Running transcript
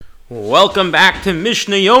Welcome back to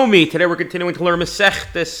Mishna Yomi. Today we're continuing to learn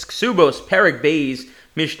Masechtes Kesubos, Perek Beis,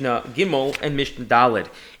 Mishna Gimel, and Mishna Daled.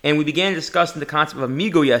 And we began discussing the concept of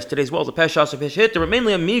amigo yesterday as well as a peshas or peshit, but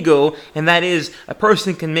mainly amigo, and that is a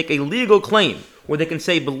person can make a legal claim where they can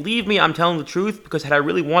say, believe me, I'm telling the truth, because had I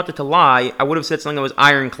really wanted to lie, I would have said something that was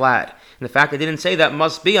ironclad. And the fact I didn't say that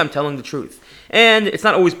must be I'm telling the truth. And it's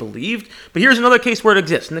not always believed, but here's another case where it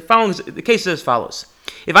exists. And the case is as follows.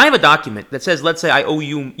 If I have a document that says, let's say I owe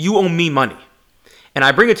you owe me money, and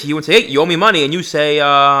I bring it to you and say, hey, you owe me money, and you say,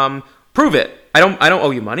 prove it. I don't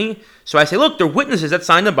owe you money. So I say, look, there are witnesses that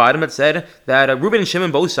signed the bottom that said that Reuben and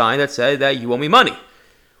Shimon both signed that said that you owe me money.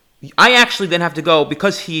 I actually then have to go,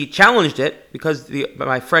 because he challenged it, because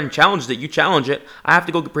my friend challenged it, you challenge it, I have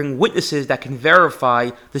to go bring witnesses that can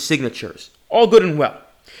verify the signatures. All good and well.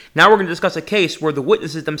 Now we're going to discuss a case where the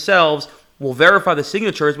witnesses themselves will verify the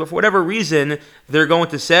signatures, but for whatever reason, they're going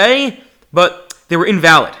to say, but they were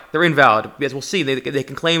invalid. They're invalid. As we'll see, they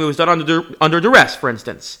can claim it was done under duress, for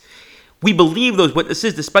instance. We believe those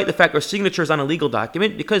witnesses, despite the fact their signatures on a legal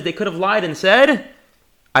document, because they could have lied and said,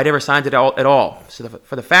 I never signed it at all. So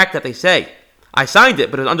for the fact that they say, I signed it,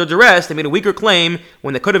 but it was under duress, they made a weaker claim,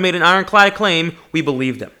 when they could have made an ironclad claim, we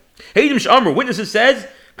believe them. Witnesses says,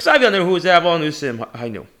 this is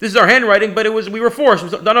our handwriting, but we were forced.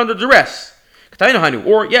 It was done under duress.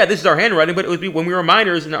 Or, this is our handwriting, but it was when we were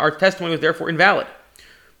minors, and our testimony was therefore invalid.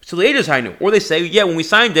 Or they say, when we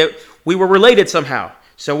signed it, we were related somehow.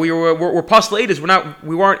 So we're postulated.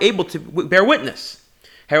 We weren't able to bear witness.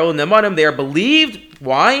 Herald and Nemanim, they are believed.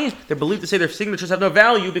 Why? They're believed to say their signatures have no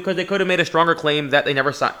value because they could have made a stronger claim that they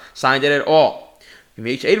never signed it at all.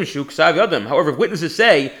 However, if witnesses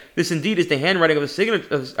say this indeed is the handwriting of the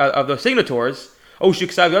signators,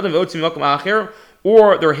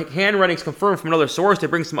 or their handwriting is confirmed from another source, they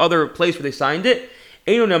bring some other place where they signed it,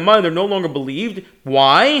 they're no longer believed.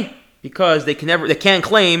 Why? Because they can't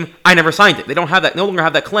claim I never signed it. They no longer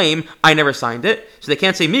have that claim I never signed it. So they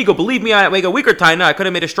can't say Migo, believe me, I make a weaker taina. I could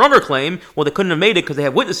have made a stronger claim. Well, they couldn't have made it because they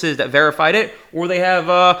have witnesses that verified it, or they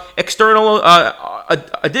have external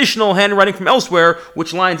additional handwriting from elsewhere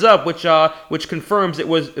which lines up, which confirms it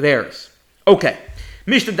was theirs. Okay.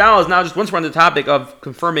 Mishna Dal is now just once we're on the topic of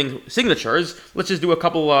confirming signatures. Let's just do a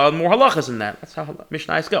couple more halachas in that. That's how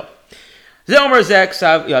Mishnahs go. So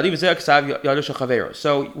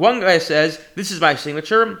one guy says, this is my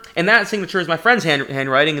signature, and that signature is my friend's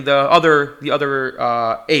handwriting, the other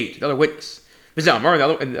aide, the other witness. And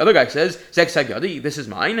the other guy says, this is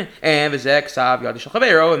mine, and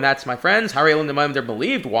that's my friend's. They're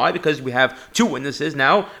believed. Why? Because we have two witnesses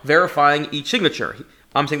now verifying each signature.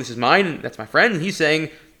 I'm saying this is mine, and that's my friend, and he's saying,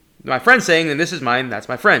 my friend's saying, and this is mine, that's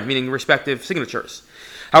my friend, meaning respective signatures.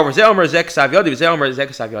 However, this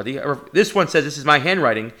one says this is my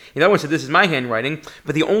handwriting, and the other one says this is my handwriting,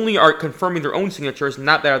 but they only are confirming their own signatures,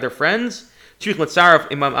 not that of their friends. They have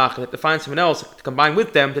to find someone else to combine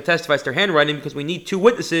with them to testify to their handwriting, because we need two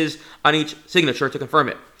witnesses on each signature to confirm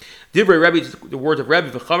it. The words of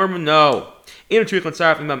Rebbe, no.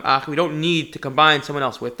 We don't need to combine someone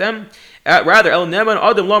else with them. Rather,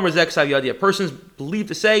 a person's believed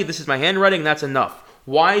to say this is my handwriting, and that's enough.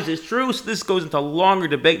 Why is this true? So this goes into a longer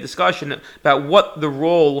debate discussion about what the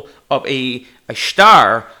role of a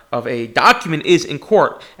shtar, of a document, is in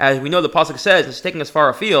court. As we know, the pasuk says, it's taking us far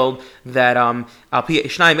afield, that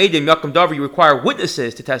you require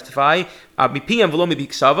witnesses to testify from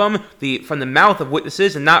the mouth of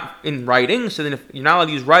witnesses and not in writing. So then if you're not allowed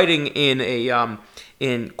to use writing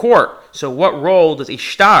in court, so what role does a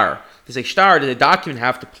document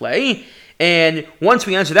have to play? And once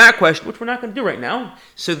we answer that question, which we're not going to do right now,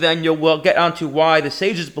 so then we'll get onto why the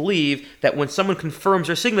sages believe that when someone confirms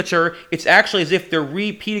their signature, it's actually as if they're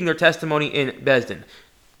repeating their testimony in Bezdin.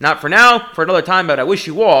 Not for now, for another time, but I wish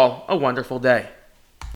you all a wonderful day.